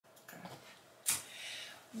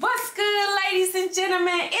What's good, ladies and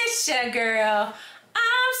gentlemen? It's your girl.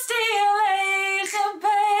 I'm still Asia,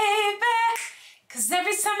 baby. Cause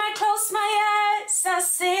every time I close my eyes, I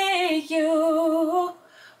see you.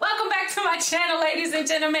 Welcome back to my channel, ladies and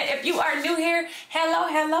gentlemen. If you are new here,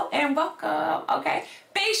 hello, and welcome, okay?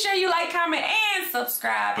 Make sure you like, comment, and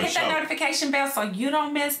subscribe. Hit that notification bell so you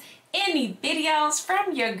don't miss any videos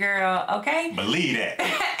from your girl, okay? Believe that.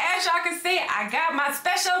 As y'all can see, I got my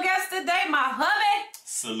special guest today, my hubby.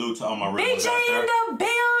 Salute to all my rebels BJ out there. in the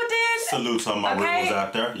building. Salute to all my rebels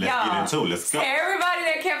out there. Let's get into it. Let's go. Everybody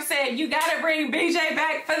that kept saying, you gotta bring BJ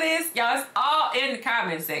back for this, y'all, it's all in the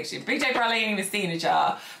comment section. BJ probably ain't even seen it,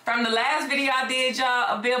 y'all. From the last video I did,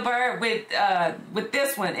 y'all, of Bill Burr with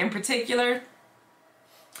this one in particular,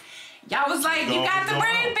 y'all was like, you got to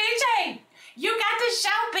bring BJ. You got to show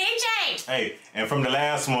BJ. Hey, and from the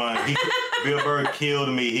last one, Bill Burr killed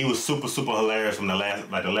me. He was super hilarious from the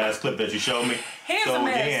last clip that you showed me. So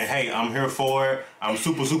again, hey, I'm here for it. I'm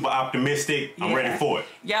super optimistic. I'm ready for it.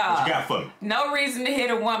 Y'all, what you got for me? No reason to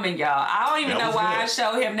hit a woman, y'all. I don't even know why I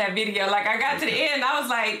showed him that video. Like, I got to the end, I was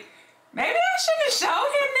like, maybe I shouldn't have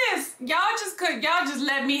showed him this. Y'all just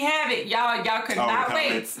let me have it. Y'all could not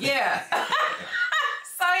wait. Yeah.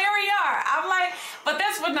 So here we are. I'm like, but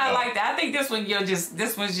this one not like that. I think this one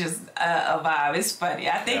this was just a vibe. It's funny.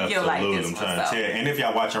 I think you'll like this one. I'm trying to tell you. And if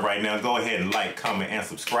y'all watching right now, go ahead and like, comment, and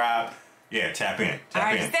subscribe. Yeah, tap in. I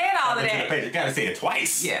already said all of that. You gotta say it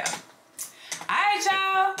twice. Yeah. All right,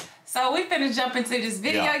 y'all. So we finna jump into this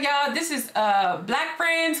video, y'all. This is Black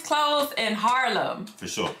Friends, Clothes, and Harlem. For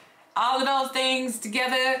sure. All of those things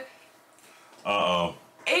together. Uh-oh.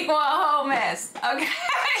 Equal a whole mess. Okay.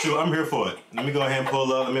 Sure, I'm here for it. Let me go ahead and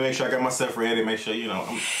pull up. Let me make sure I got myself ready. Make sure,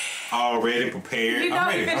 I'm all ready, prepared. You know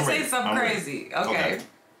you're gonna say something crazy. Okay.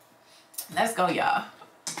 Let's go, y'all.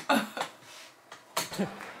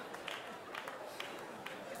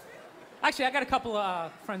 Actually, I got a couple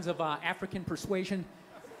of friends of African persuasion,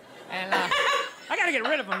 and I gotta get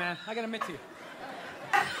rid of them, man. I gotta admit to you.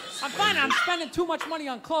 I'm finding I'm spending too much money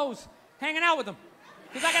on clothes, hanging out with them.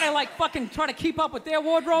 Because I gotta, like, fucking try to keep up with their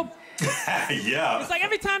wardrobe. Yeah. It's like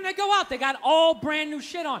every time they go out, they got all brand new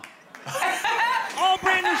shit on. All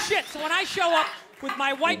brand new shit. So when I show up with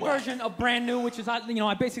my white version of brand new, which is, I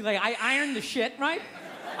ironed the shit, right?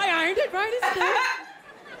 I ironed it, right? It's good.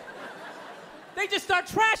 They just start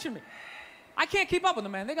trashing me. I can't keep up with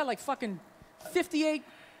them, man. They got, like, fucking 58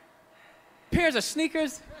 pairs of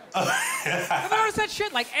sneakers. Have you noticed that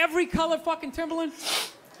shit? Like, every color fucking Timberland.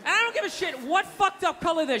 And I don't give a shit what fucked up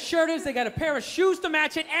color their shirt is. They got a pair of shoes to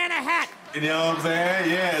match it and a hat. You know what I'm saying?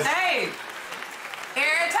 Yes. Hey,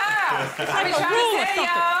 every time. I be trying to tell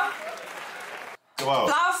y'all.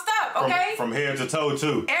 Flossed up, okay? From head to toe,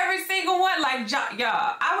 too. Every single one, like, y'all.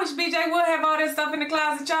 I wish BJ would have all this stuff in the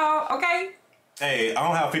closet, y'all, okay? Hey, I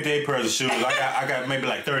don't have 58 pairs of shoes. I got maybe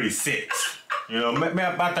like 36. Maybe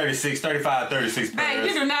about 36, 35, 36 pairs. Man,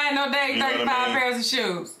 you do not know dang 35 pairs of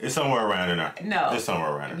shoes. It's somewhere around in there. No. It's somewhere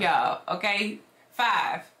around in there. Y'all, okay?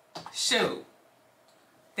 5. Shoe.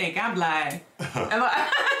 Think I'm blind.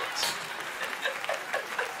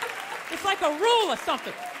 It's like a rule or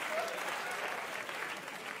something.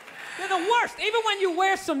 They're the worst. Even when you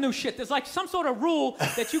wear some new shit, there's like some sort of rule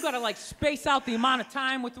that you gotta like space out the amount of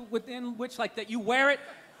time within which like that you wear it.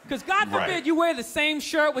 Because God forbid you wear the same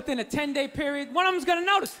shirt within a 10-day period, one of them's gonna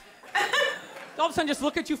notice. All of a sudden just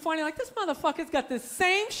look at you funny like, this motherfucker's got the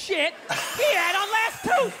same shit he had on last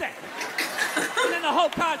Tuesday. And then the whole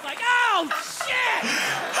crowd's like, oh, shit!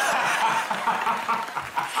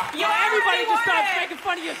 Everybody just starts making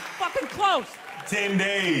fun of your fucking clothes. 10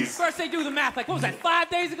 days. First they do the math, like, what was that, 5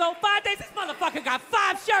 days ago? 5 days? This motherfucker got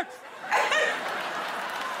 5 shirts.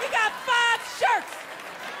 He got 5 shirts.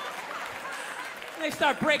 And they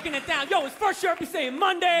start breaking it down. Yo, his first shirt be saying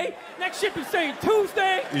Monday, next shirt be saying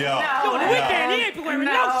Tuesday. Yeah. Yo, on the weekend, he ain't be wearing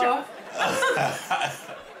no shirt.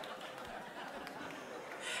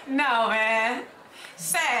 No, man.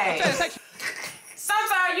 Say.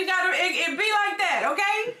 Sometimes you gotta, it be like that,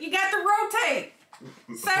 okay? You got to rotate.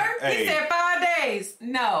 Sir, he said 5 days.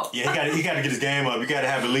 No. Yeah, he gotta get his game up. You gotta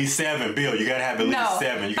have at least 7, Bill. You gotta have at least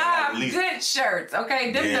 7. You gotta have at least 5 good shirts,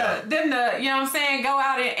 okay? Them the, you know what I'm saying, go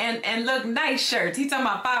out and look nice shirts. He talking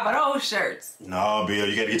about 5 of those shirts. No, Bill,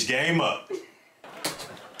 you gotta get your game up.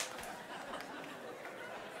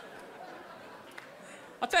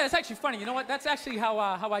 I'll tell you, it's actually funny. You know what? That's actually how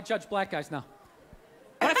I judge black guys now.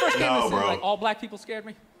 When I first came to this, like, all black people scared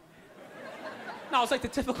me. No, I was like the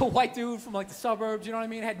typical white dude from like the suburbs, you know what I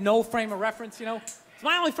mean? Had no frame of reference, you know? So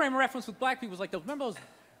my only frame of reference with black people was like those, remember those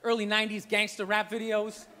early 90s gangster rap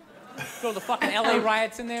videos? Throw the fucking LA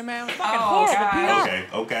riots in there, man. Fucking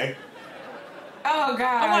horrible, Okay. Oh,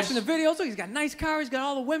 gosh. I'm watching the videos. Look, he's got a nice car. He's got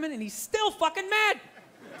all the women, and he's still fucking mad.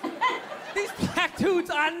 These black dudes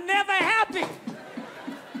are never happy.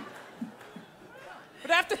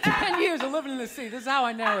 But after 10 years of living in the city, this is how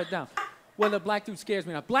I narrow it down. Whether a black dude scares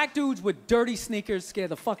me or not. Black dudes with dirty sneakers scare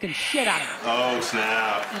the fucking shit out of me. Oh,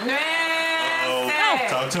 snap. Man,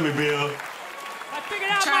 Talk to me, Bill. I figured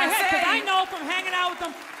out in my head, because I know from hanging out with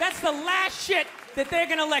them, that's the last shit that they're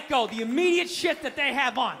gonna let go. The immediate shit that they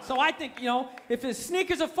have on. So I think, you know, if his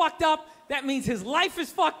sneakers are fucked up, that means his life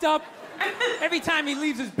is fucked up. Every time he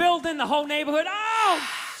leaves his building, the whole neighborhood, oh,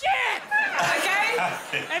 shit! Okay?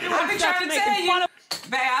 Everyone I've been starts trying to making tell fun you. of.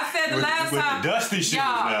 Babe, I said the last with time. the dusty shoes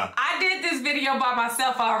now. I did this video by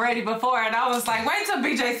myself already before, and I was like, wait till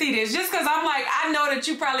BJ see this. Just because I'm like, I know that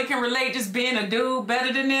you probably can relate just being a dude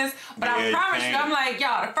better than this. But Yeah, I promise you, I'm like,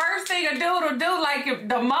 y'all, the first thing a dude will do, like, if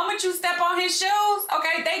the moment you step on his shoes,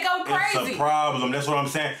 okay, they go crazy. It's a problem. That's what I'm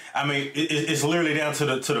saying. I mean, it's literally down to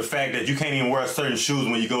the fact that you can't even wear certain shoes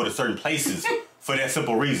when you go to certain places. For that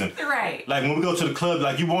simple reason. Right. Like when we go to the club,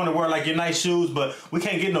 like you want to wear like your nice shoes, but we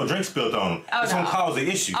can't get no drinks spilled on them. Oh, It's gonna cause an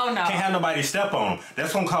issue. Oh, no. Can't have nobody step on them.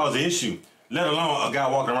 That's gonna cause an issue. Let alone a guy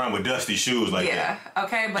walking around with dusty shoes like that. Yeah,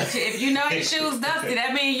 okay, but if you know his shoes dusty,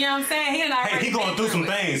 that means, you know what I'm saying? He not Hey, he going through some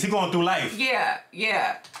things. He going through life. Yeah,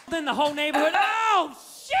 yeah. Then the whole neighborhood, oh,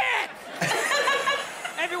 shit!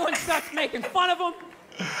 Everyone starts making fun of him.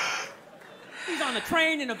 He's on the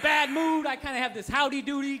train in a bad mood. I kind of have this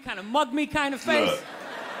howdy-doody, kind of mug me kind of face. Look.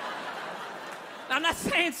 I'm not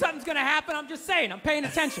saying something's gonna happen, I'm just saying, I'm paying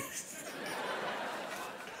attention.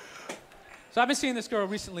 So I've been seeing this girl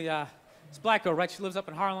recently, this black girl, right? She lives up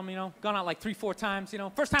in Harlem, you know, gone out like 3-4 times, you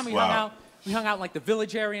know. First time we hung out in like the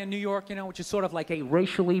Village area in New York, you know, which is sort of like a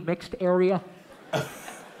racially mixed area.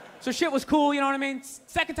 So shit was cool, you know what I mean?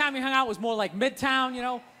 Second time we hung out was more like Midtown, you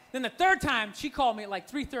know. Then the third time, she called me at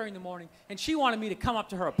like 3:30 in the morning, and she wanted me to come up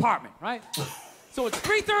to her apartment, right? So it's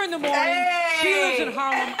 3:30 in the morning. Hey! She lives in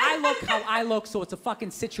Harlem. I look how I look, so it's a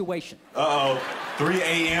fucking situation. 3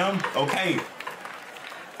 a.m. Okay.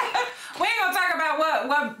 We ain't gonna talk about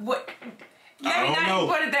what. Let me not know.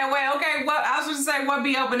 put it that way, okay? What I was just saying, what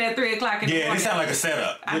be open at 3 o'clock in the morning? Yeah, this sound like a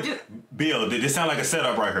setup. Bill, did this sound like a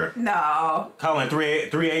setup right here? No. Calling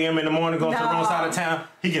 3 a.m. in the morning, going to the wrong side of town.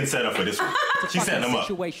 He getting set up for this one. She's setting him up.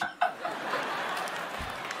 Situation.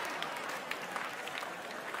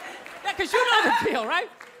 Yeah, because you know the deal, right?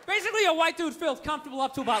 Basically, a white dude feels comfortable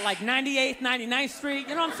up to about like 98th, 99th Street.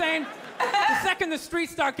 You know what I'm saying? The second the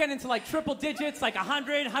streets start getting into like triple digits, like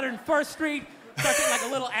 100, 101st Street, start getting like a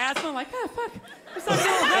little asthma, like, oh, fuck, it's not a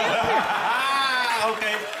little high up here.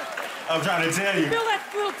 Okay. I'm trying to tell you. Feel that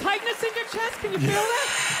little tightness in your chest? Can you feel that?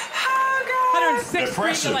 Oh, God. 106th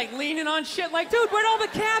Street, you're like leaning on shit, like, dude, where'd all the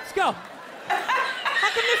cabs go? How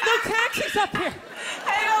come there's no taxis up here?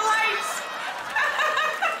 Ain't no lights.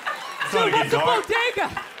 Dude, what's a bodega?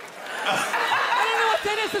 I don't know what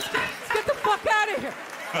that is. Let's get the fuck out of here.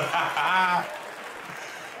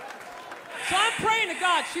 So I'm praying to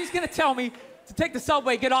God she's gonna tell me to take the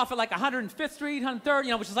subway, get off at like 105th Street, 103rd,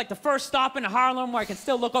 you know, which is like the first stop in Harlem where I can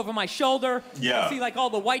still look over my shoulder. Yeah. See like all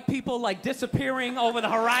the white people like disappearing over the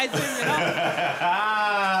horizon, you know?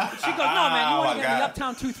 She goes, no, man, you want to get on the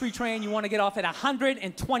Uptown 2-3 train, you want to get off at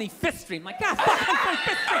 125th Street. I'm like, God, fuck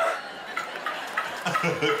 125th Street.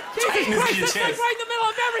 Jesus Christ, that's like right in the middle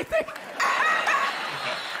of everything.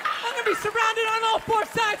 I'm gonna be surrounded on all 4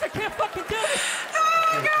 sides. I can't fucking do this.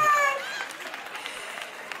 Oh, God.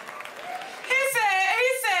 He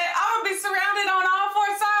said, I'm gonna be surrounded on all 4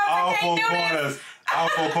 sides. All I can't 4 do corners. this. All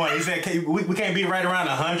 4 corners. He said, we can't be right around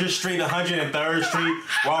 100th Street, 103rd Street,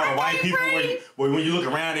 where all the white people, where when you look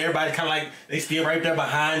around, everybody kind of like, they still right there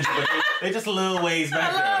behind you, but they just a little ways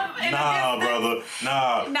back there. Nah, brother.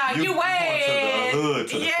 Nah. Nah, you way. To the hood,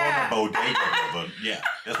 to the former bodega, brother. Yeah,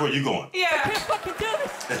 that's where you going. Yeah. I can't fucking do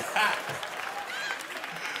this.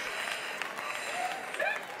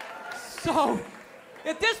 So,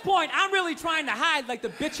 at this point, I'm really trying to hide like the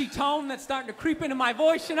bitchy tone that's starting to creep into my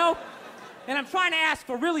voice, you know? And I'm trying to ask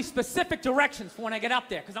for really specific directions for when I get up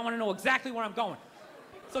there, because I want to know exactly where I'm going.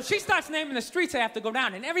 So she starts naming the streets I have to go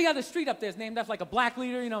down, and every other street up there is named after like a black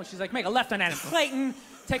leader, you know? She's like, make a left on Adam Clayton,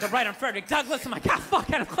 take a right on Frederick Douglass. I'm like, God, fuck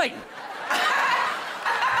Adam Clayton.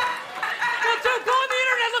 Well, dude, go on the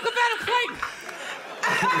internet, look up Adam Clayton.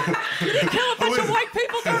 Did he kill a bunch of white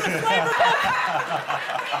people during the slave revolt?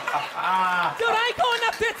 Dude, I ain't going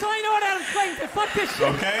up there till I know what Adam Clayton did. Fuck this shit.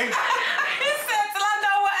 Okay? He said, till I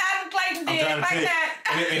know what Adam Clayton did. Like that.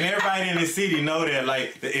 And everybody in the city know that,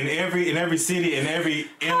 like, in every city, in every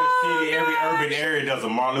inner city, every urban area, there's a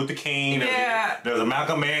Martin Luther King, there's a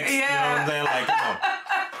Malcolm X, you know what I'm saying? Like, come on.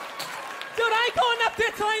 Dude, I ain't going up there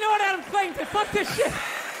That's all I know what Adam Clayton did. Fuck this shit.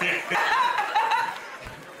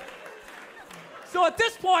 So at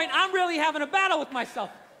this point, I'm really having a battle with myself.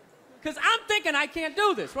 Because I'm thinking I can't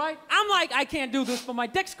do this, right? I'm like, I can't do this, but my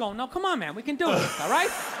dick's going, no, come on, man, we can do this, all right?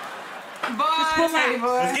 Just relax.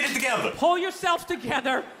 Let's get it together. Pull yourselves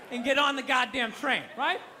together and get on the goddamn train,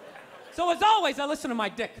 right? So as always, I listen to my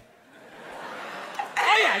dick.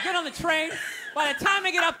 Oh yeah, I get on the train. By the time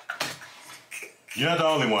I get up... You're not the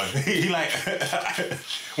only one. He like,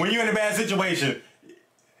 when you're in a bad situation,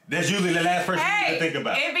 that's usually the last person you need to think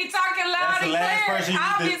about. It be talking loud and clear,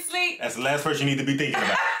 obviously. That's the last person you need to be thinking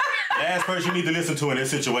about. Last person you need to listen to in this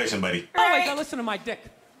situation, buddy. Always, I listen to my dick.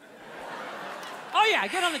 Oh yeah, I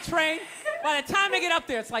get on the train. By the time I get up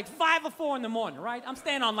there, it's like 5 or 4 in the morning, right? I'm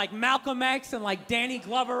staying on like Malcolm X and like Danny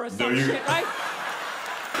Glover or some shit, right?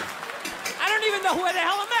 I don't even know where the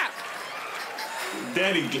hell I'm at.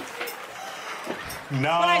 Danny.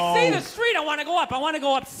 No. When I see the street, I want to go up. I want to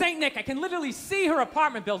go up St. Nick. I can literally see her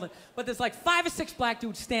apartment building, but there's like 5 or 6 black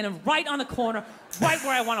dudes standing right on the corner, right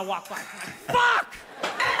where I want to walk by. I'm like, fuck!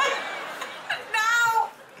 No!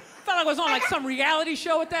 Felt like I was on like some reality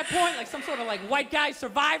show at that point, like some sort of like white guy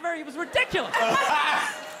survivor. It was ridiculous.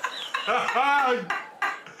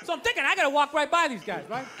 So I'm thinking, I gotta walk right by these guys,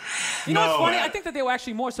 right? You know what's funny? I think that they were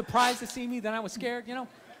actually more surprised to see me than I was scared, you know?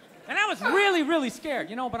 And I was really, really scared,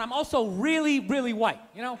 you know, but I'm also really, really white,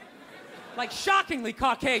 you know? Like shockingly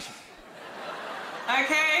Caucasian.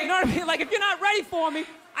 Okay. You know what I mean? Like if you're not ready for me,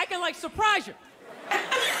 I can like surprise you.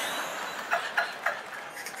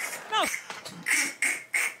 No.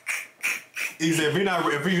 He said, if you're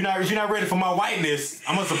not ready for my whiteness,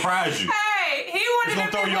 I'm gonna surprise you. Hey, he wanted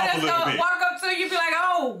to throw you off a little bit. walk up to you, be like,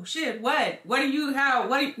 oh shit, what? What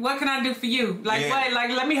can I do for you? Like what?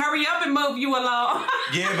 Like let me hurry up and move you along.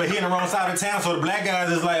 Yeah, but he in the wrong side of town, so the black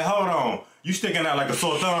guys is like, hold on, you sticking out like a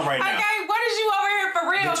sore thumb right now. Okay, what is you over here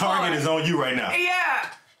for real? The target is on you right now. Yeah.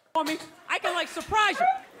 For me, I can like surprise you.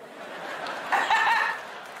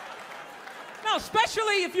 No,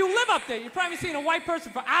 especially if you live up there. You've probably seen a white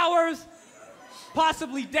person for hours,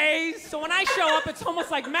 possibly days. So when I show up, it's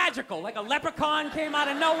almost like magical. Like a leprechaun came out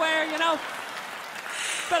of nowhere, you know?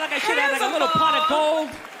 Felt like I should have like a little pot of gold.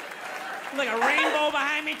 Like a rainbow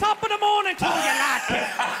behind me. Top of the morning till we get locked.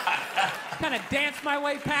 Kind of danced my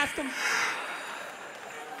way past them.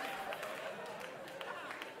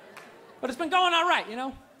 But it's been going all right, you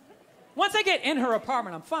know? Once I get in her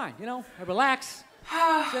apartment, I'm fine, you know? I relax,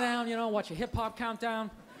 sit down, you know, watch a hip-hop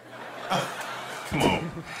countdown. Come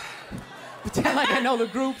on. Pretend like I know the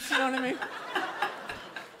groups, you know what I mean?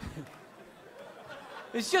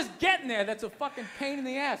 It's just getting there that's a fucking pain in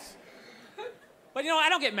the ass. But, you know, I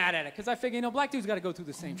don't get mad at it, because I figure, you know, black dudes got to go through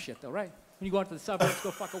the same shit, though, right? When you go out to the suburbs,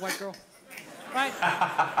 go fuck a white girl, right?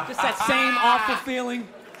 Just that same awful feeling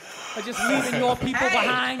of just leaving your people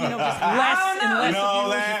behind, you know, just less and less of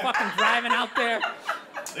you as you're fucking driving out there.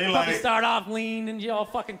 Probably start off lean and you're all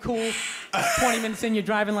fucking cool. 20 minutes in, you're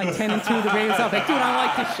driving like 10 and 2, the radio's off. Like, dude, I don't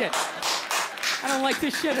like this shit. I don't like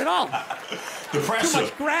this shit at all. The pressure. Too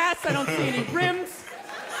much grass, I don't see any rims.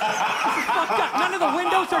 This is fucked up. None of the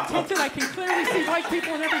windows are tinted. I can clearly see white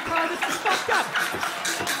people in every car. This is fucked up.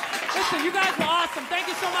 Listen, you guys were awesome. Thank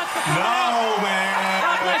you so much for coming out. No, man.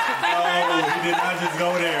 God bless you. Thanks very much. He did not just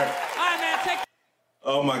go there. All right, man. Take.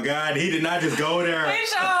 Oh my God, he did not just go there. He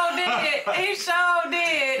sure did. He sure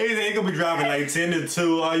did. He said he gonna be driving like 10 to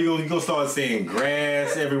 2. Oh, you gonna start seeing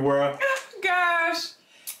grass everywhere. Gosh.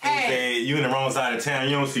 He said, you in the wrong side of town.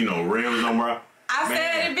 You don't see no rims no more. I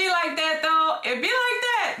said it'd be like that though. It'd be like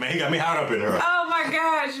that. Man, he got me hot up in her. Oh my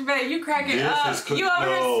gosh, man, you cracking up. You over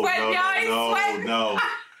here sweating, y'all ain't sweating. No,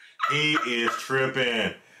 he is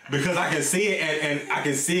tripping. Because I can see it, and I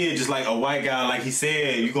can see it just like a white guy, like he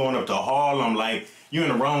said, you going up to Harlem, like you're in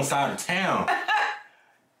the wrong side of town.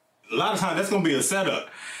 A lot of times that's gonna be a setup.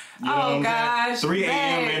 You know what I'm gosh, saying? 3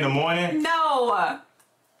 a.m. in the morning. No.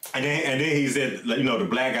 And then he said, you know, the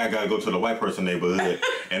black guy gotta go to the white person neighborhood,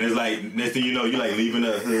 and it's like next thing you know, you like leaving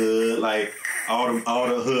the hood, like all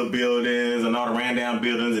the hood buildings and all the ran down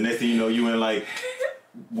buildings, and next thing you know, you in like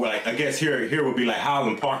I guess here would be like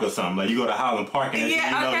Highland Park or something. Like you go to Highland Park and yeah,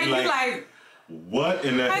 you know, okay, you like what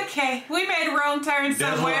in the? Okay, we made a wrong turn somewhere.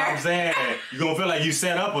 That's what I'm saying. You're gonna feel like you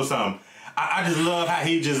set up or something. I just love how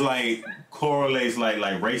he just like correlates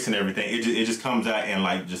like race and everything. It just comes out in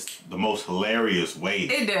like just the most hilarious way.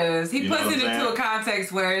 It does. He puts it into a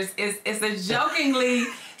context where it's a jokingly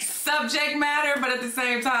subject matter, but at the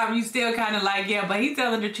same time you still kind of like, yeah, but he's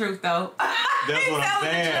telling the truth though. That's what I'm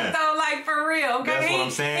saying. The truth though, like for real. Okay? That's what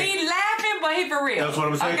I'm saying. He laughing, but he for real. That's what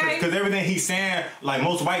I'm saying. Because everything he's saying, like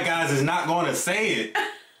most white guys is not going to say it.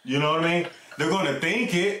 You know what I mean? They're going to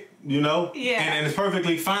think it. you know? Yeah. And it's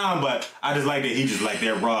perfectly fine, but I just like that he just like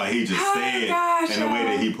that raw. He just said and the way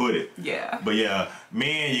that he put it. Yeah. But yeah,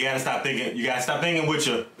 man, you gotta stop thinking. You gotta stop thinking with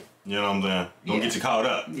your, you know what I'm saying? Don't get you caught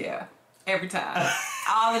up. Yeah. Every time.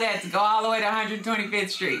 All of that to go all the way to 125th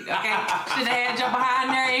Street, okay? Should have had your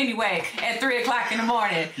behind there anyway at 3 o'clock in the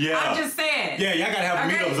morning. Yeah. I'm just saying. Yeah, y'all gotta have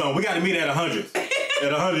a meetup zone. We gotta meet at 100.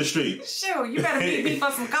 At 100th Street. Sure, you better meet me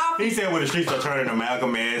for some coffee. He said when the streets are turning to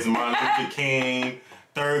Malcolm X, Martin Luther King,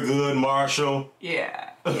 Thurgood Marshall.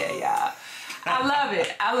 Yeah.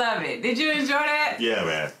 I love it. Did you enjoy that? Yeah,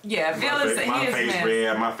 man. Yeah, my face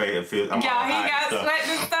red, my face feels. Y'all, he got sweat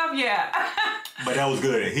and stuff, yeah. But that was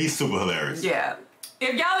good. He's super hilarious. Yeah.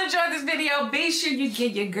 If y'all enjoyed this video, be sure you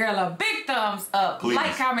give your girl a big thumbs up. Please.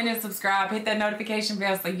 Like, comment, and subscribe. Hit that notification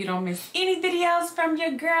bell so you don't miss any videos from your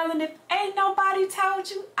girl. And if ain't nobody told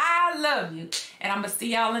you, I love you. And I'm going to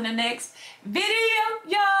see y'all in the next video,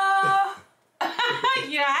 y'all.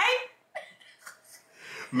 You alright?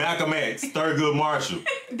 Malcolm X, Thurgood Marshall.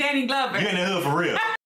 Danny Glover. You in the hood for real.